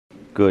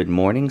Good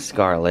morning,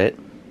 Scarlett.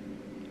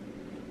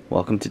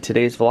 Welcome to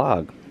today's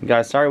vlog.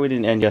 Guys, sorry we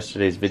didn't end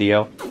yesterday's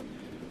video.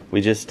 We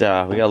just we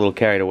got a little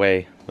carried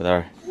away with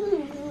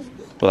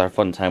our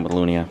fun time with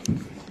Lunia.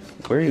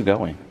 Where are you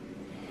going?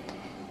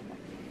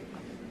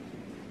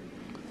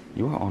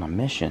 You are on a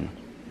mission.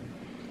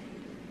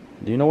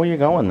 Do you know where you're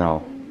going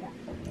though?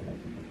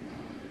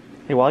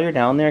 Hey, while you're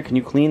down there, can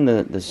you clean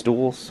the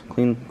stools?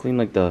 Clean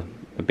like the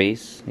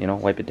base, you know,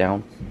 wipe it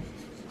down?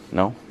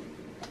 No?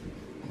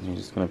 You're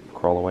just gonna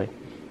crawl away?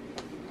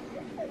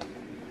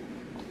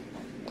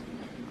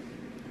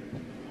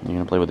 You're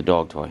gonna play with the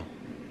dog toy?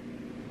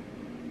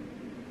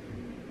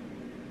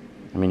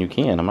 I mean, you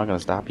can. I'm not gonna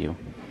stop you.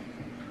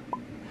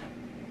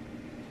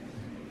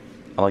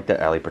 I like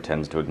that Allie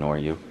pretends to ignore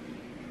you.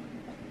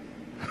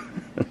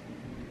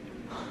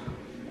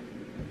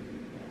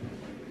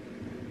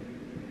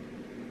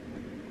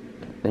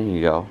 There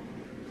you go.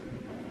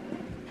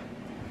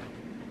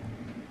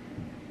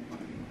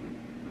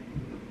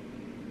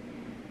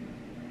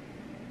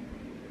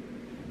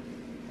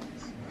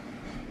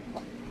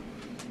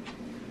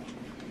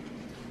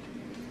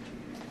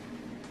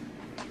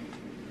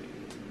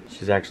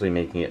 She's actually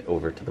making it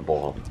over to the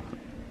ball.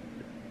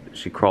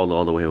 She crawled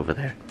all the way over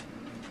there.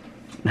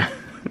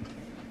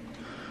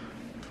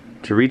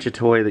 To reach a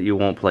toy that you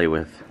won't play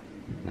with.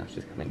 Now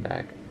she's coming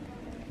back.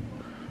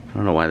 I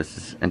don't know why this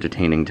is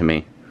entertaining to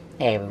me.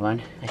 Hey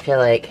everyone, I feel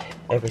like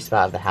every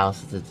spot of the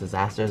house is a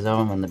disaster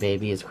zone when the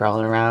baby is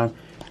crawling around.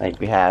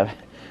 Like we have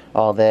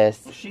all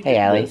this. Hey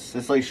Allie.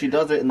 It's like she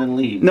does it and then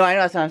leaves. No, I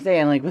know, that's what I'm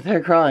saying. Like with her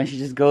crawling, she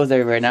just goes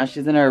everywhere. Now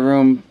she's in her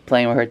room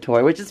playing with her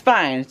toy, which is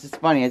fine. It's just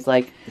funny. It's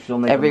like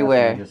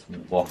everywhere. Just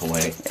walk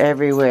away.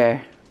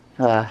 Everywhere.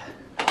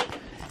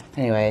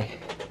 Anyway,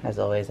 as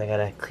always, I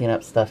gotta clean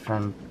up stuff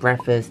from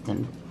breakfast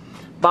and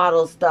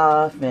bottle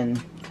stuff, and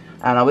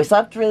I don't know. We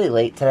slept really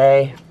late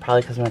today,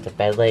 probably because we went to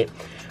bed late.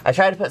 I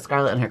tried to put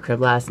Scarlett in her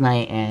crib last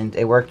night and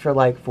it worked for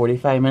like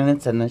 45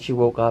 minutes and then she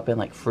woke up and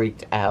like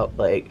freaked out,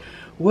 like,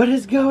 what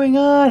is going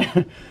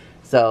on?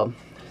 So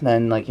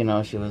then, like, you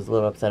know, she was a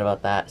little upset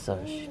about that,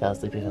 so she fell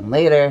asleep even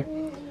later.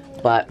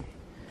 But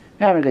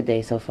we're having a good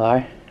day so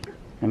far.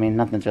 I mean,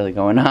 nothing's really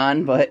going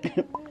on, but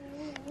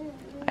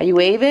are you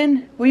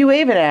waving? Who are you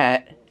waving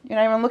at? You're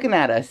not even looking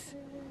at us.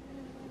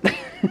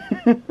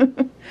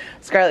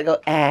 Scarlett, go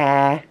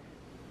ah.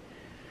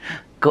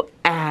 Go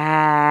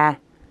ah.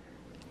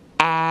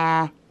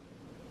 Ah.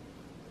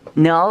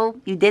 No,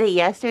 you did it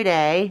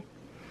yesterday.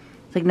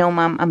 It's like, no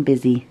mom, I'm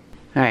busy.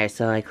 Alright,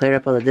 so I cleared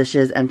up all the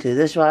dishes, emptied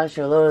the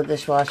dishwasher, loaded the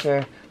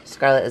dishwasher.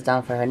 Scarlett is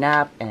down for her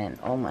nap, and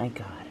oh my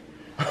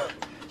god.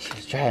 She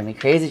was driving me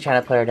crazy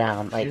trying to put her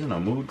down. Like, she's in a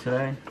mood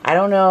today? I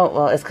don't know.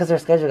 Well, it's because her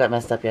schedule got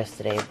messed up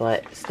yesterday,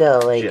 but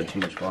still, like... She had too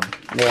much fun.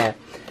 Yeah.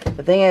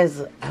 The thing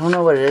is, I don't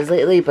know what it is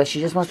lately, but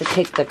she just wants to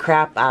kick the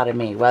crap out of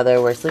me. Whether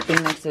we're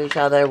sleeping next to each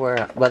other,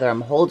 whether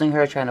I'm holding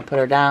her, trying to put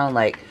her down,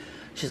 like...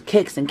 She just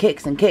kicks and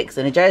kicks and kicks,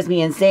 and it drives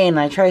me insane, and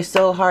I try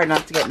so hard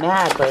not to get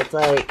mad, but it's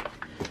like,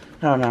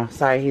 I don't know.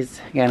 Sorry,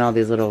 he's getting all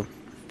these little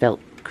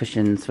felt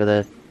cushions for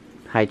the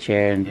high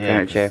chair and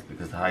furniture.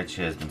 Because the high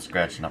chair has been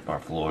scratching up our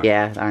floor.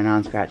 Yeah, our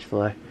non-scratch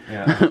floor.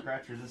 Yeah, the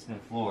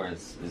scratch-resistant floor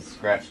is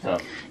scratched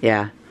up.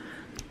 Yeah.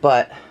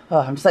 But,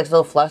 I'm just like a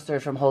little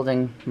flustered from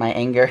holding my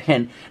anger in.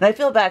 And I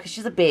feel bad because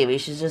she's a baby.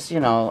 She's just, you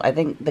know, I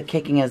think the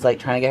kicking is like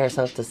trying to get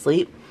herself to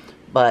sleep.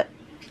 But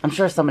I'm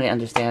sure somebody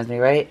understands me,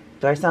 right?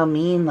 Do I sound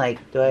mean?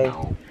 Like, do I...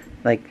 No.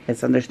 Like,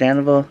 it's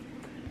understandable?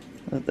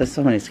 There's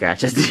so many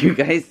scratches. Do you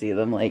guys see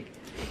them? Like,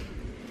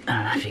 I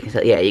don't know if you can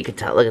tell. Yeah, you can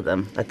tell. Look at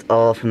them. That's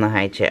all from the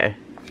high chair.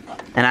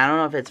 And I don't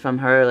know if it's from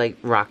her, like,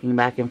 rocking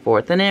back and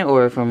forth in it,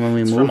 or from when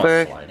we move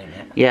her. Sliding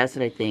it. Yeah, that's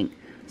what I think.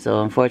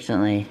 So,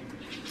 unfortunately...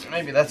 So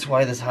maybe that's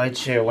why this high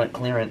chair went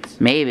clearance.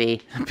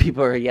 Maybe.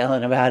 People are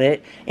yelling about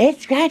it. It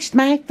scratched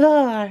my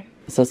floor.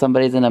 So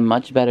somebody's in a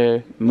much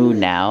better mood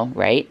now,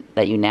 right?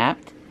 That you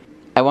napped.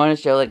 I want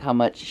to show like how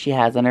much she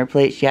has on her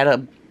plate. She had a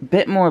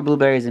bit more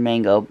blueberries and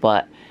mango,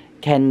 but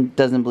Ken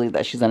doesn't believe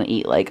that she's going to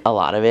eat like a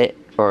lot of it.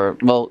 Or,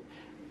 well,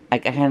 I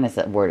kind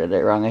of worded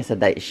it wrong. I said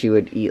that she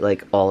would eat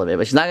like all of it,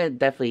 but she's not going to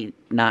definitely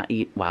not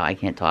eat. Wow, I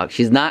can't talk.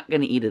 She's not going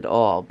to eat it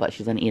all, but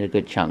she's going to eat a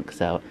good chunk.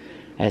 So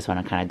I just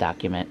want to kind of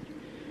document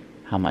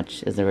how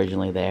much is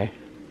originally there.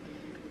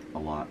 A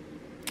lot.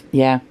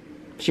 Yeah.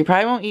 She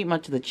probably won't eat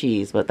much of the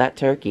cheese, but that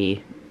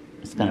turkey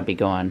is going to be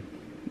gone.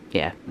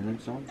 Yeah. You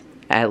think so?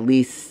 At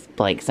least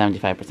like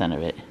 75%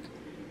 of it.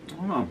 I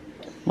don't know.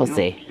 We'll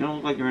see. You don't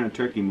look like you're in a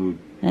turkey mood.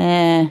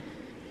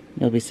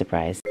 You'll be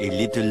surprised. A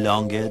little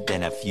longer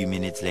than a few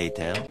minutes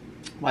later.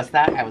 What's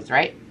that? I was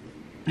right.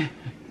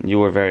 You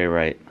were very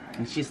right.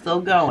 And she's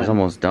still going. She's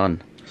almost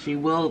done. She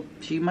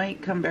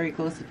might come very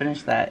close to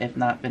finish that, if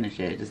not finish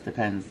it. It just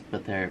depends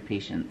with her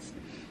patience.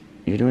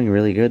 You're doing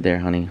really good there,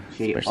 honey.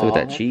 She Especially with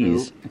that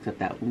cheese. Fruit, except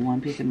that one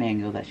piece of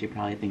mango that she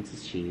probably thinks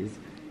is cheese.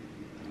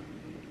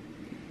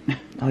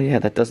 Oh yeah,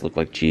 that does look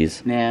like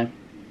cheese. Yeah.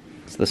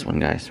 It's this one,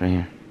 guys, right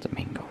here. It's a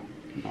mango.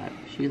 But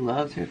she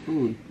loves her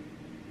food.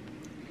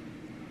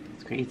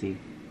 It's crazy.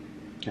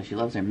 Because she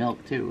loves her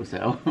milk too,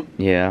 so.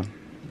 Yeah.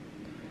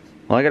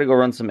 Well, I gotta go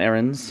run some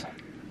errands.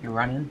 You're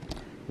running?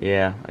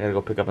 Yeah, I gotta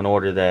go pick up an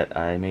order that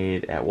I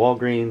made at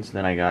Walgreens.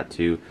 Then I got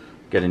to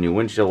get a new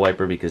windshield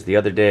wiper because the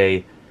other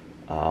day,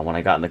 when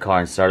I got in the car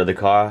and started the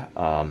car,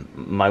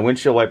 my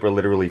windshield wiper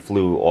literally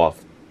flew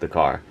off the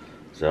car.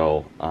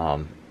 So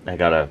I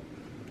gotta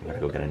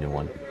go get a new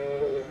one.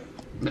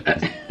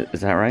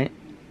 Is that right?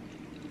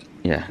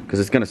 Yeah, because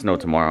it's gonna snow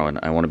tomorrow, and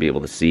I want to be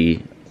able to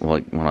see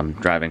like when I'm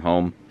driving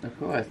home. Of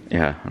course.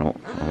 Yeah, I don't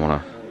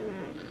want to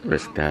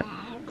risk that.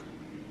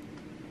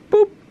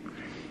 Boop.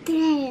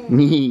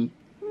 Boop.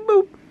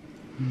 Boop.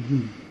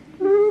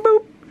 Boop.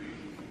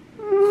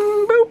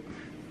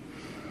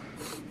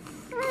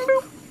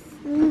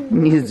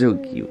 Boop. He's so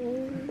cute.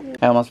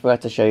 I almost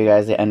forgot to show you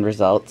guys the end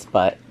results,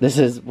 but this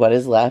is what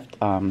is left.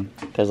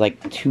 There's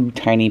like 2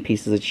 tiny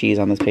pieces of cheese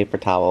on this paper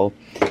towel.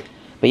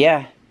 But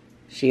yeah,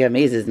 she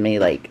amazes me.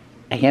 Like,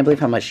 I can't believe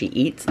how much she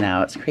eats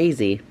now. It's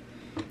crazy.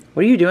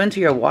 What are you doing to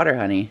your water,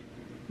 honey?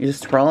 You're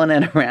just twirling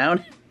it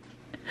around?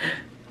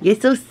 You're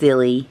so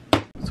silly.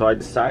 So I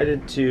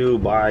decided to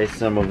buy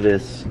some of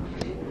this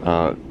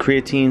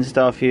creatine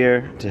stuff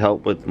here to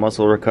help with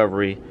muscle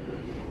recovery,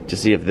 to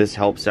see if this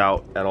helps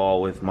out at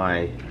all with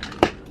my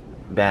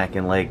back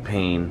and leg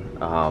pain.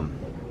 I'm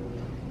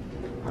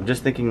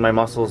just thinking my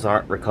muscles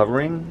aren't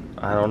recovering.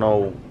 I don't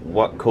know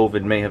what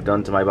COVID may have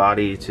done to my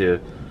body to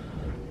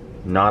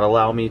not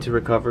allow me to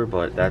recover,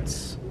 but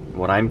that's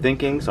what I'm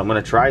thinking. So I'm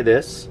gonna try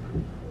this,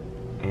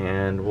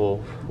 and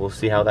we'll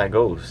see how that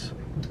goes.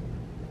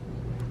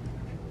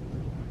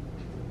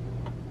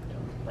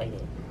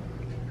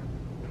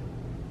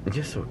 It's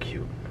just so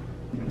cute.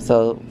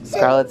 So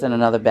Scarlett's in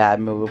another bad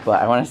mood,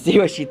 but I want to see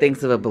what she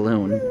thinks of a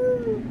balloon.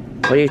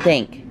 What do you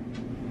think?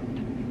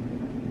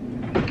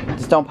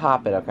 Just don't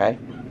pop it, okay?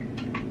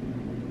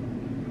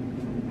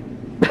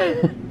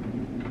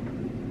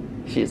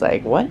 She's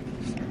like, what?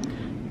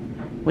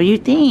 What do you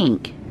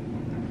think?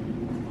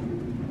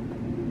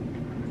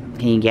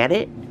 Can you get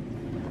it?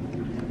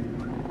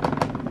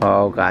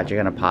 Oh God,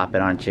 you're gonna pop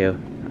it, aren't you?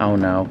 Oh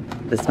no,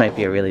 this might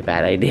be a really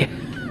bad idea.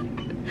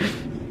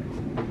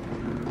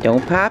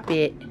 Don't pop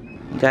it.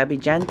 You gotta be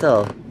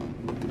gentle.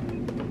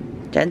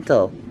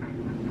 Gentle.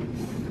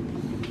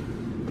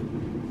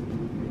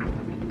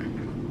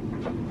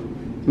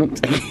 Oops,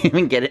 I can't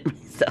even get it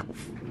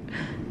myself.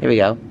 Here we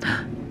go.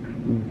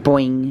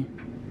 Boing.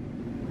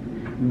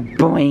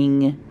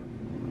 Boing.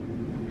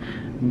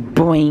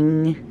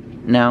 Boing.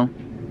 No.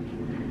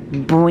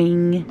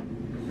 Boing.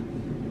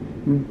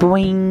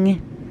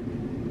 Boing.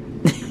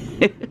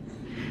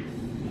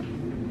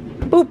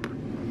 Boop.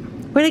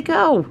 Where'd it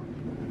go?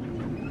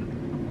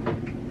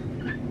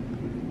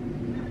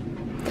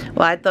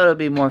 Well, I thought it would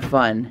be more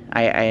fun.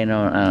 I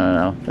don't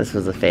know. This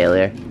was a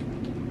failure.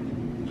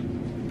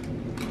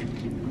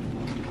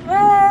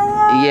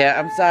 Yeah,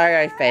 I'm sorry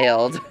I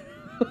failed.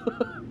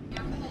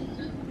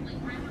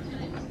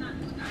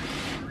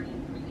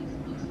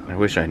 I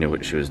wish I knew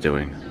what she was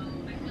doing.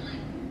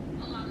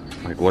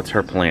 Like, what's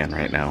her plan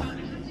right now?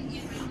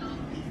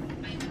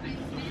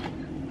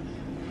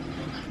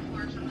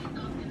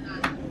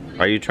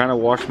 Are you trying to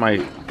wash my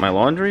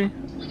laundry?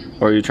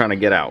 Or are you trying to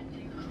get out?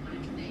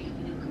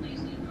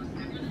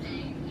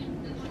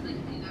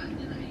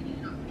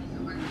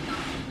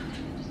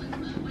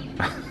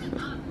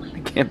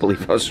 I can't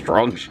believe how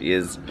strong she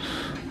is.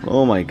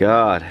 Oh my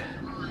God.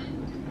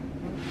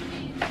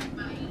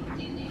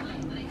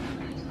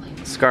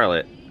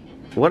 Scarlett,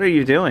 what are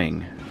you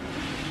doing?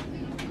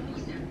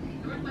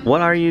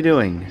 What are you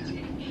doing?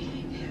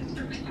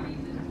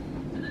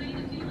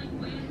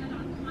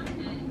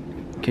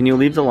 Can you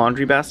leave the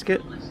laundry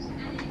basket?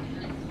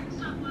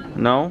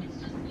 No?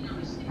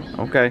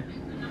 Okay.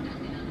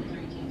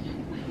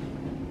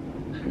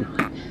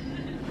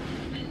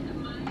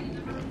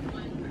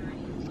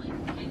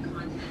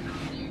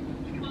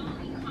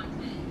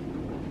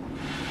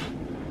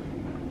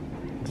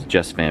 It's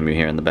Jess fam you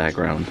hear in the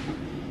background.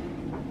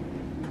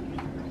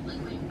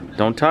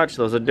 Don't touch,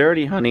 those are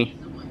dirty, honey.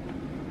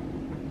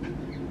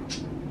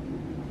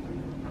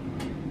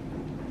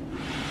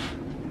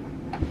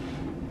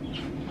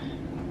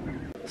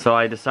 So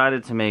I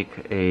decided to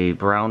make a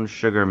brown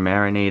sugar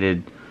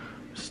marinated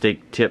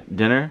steak tip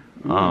dinner.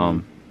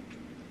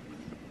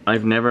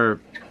 I've never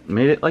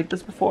made it like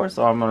this before,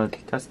 so I'm gonna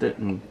test it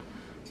and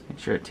make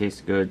sure it tastes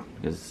good.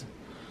 Because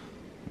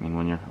I mean,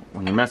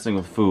 when you're messing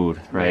with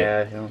food, right?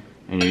 Yeah.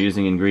 And you're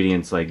using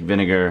ingredients like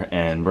vinegar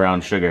and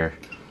brown sugar.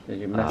 Did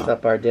you mess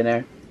up our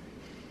dinner?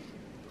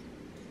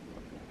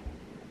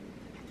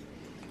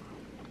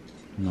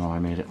 No, I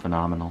made it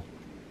phenomenal.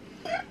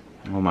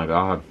 Oh my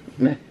God.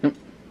 You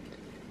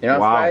know, I'm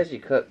Wow. surprised you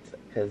cooked,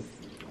 because,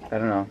 I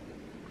don't know,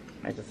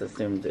 I just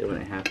assumed it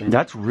wouldn't happen.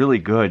 That's really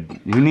good.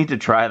 You need to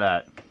try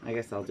that. I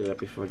guess I'll do it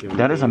before doing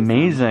That is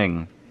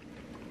amazing.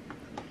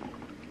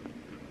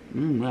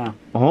 Yeah.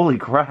 Holy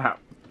crap.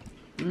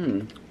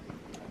 Mm.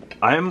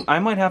 I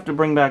might have to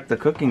bring back the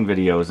cooking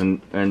videos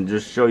and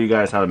just show you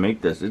guys how to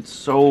make this. It's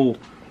so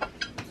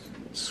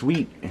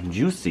sweet and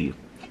juicy.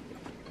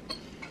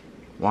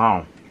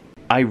 Wow.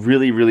 I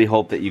really, really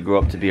hope that you grow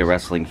up to be a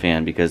wrestling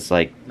fan because,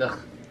 like, Ugh.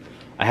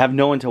 I have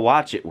no one to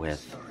watch it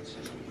with.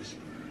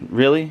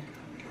 Really?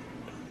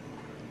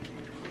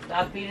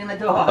 Stop beating the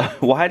dog.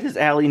 Why does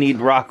Allie need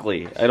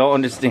broccoli? I don't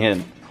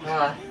understand.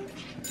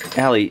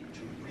 Allie.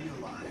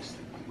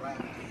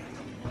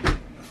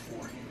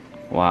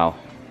 Wow.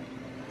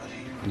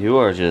 You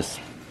are just...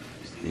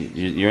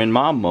 You're in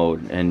mom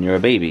mode and you're a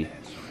baby.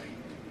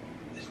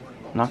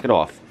 Knock it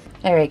off.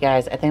 Alright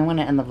guys, I think I'm going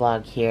to end the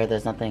vlog here.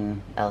 There's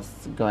nothing else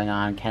going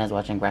on. Ken is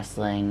watching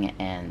wrestling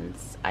and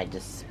I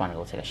just want to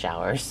go take a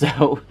shower.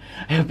 So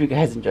I hope you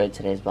guys enjoyed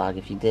today's vlog.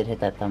 If you did, hit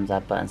that thumbs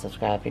up button,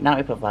 subscribe. If you're not,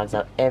 we put vlogs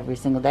out every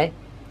single day.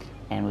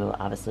 And we will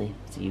obviously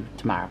see you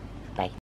tomorrow. Bye.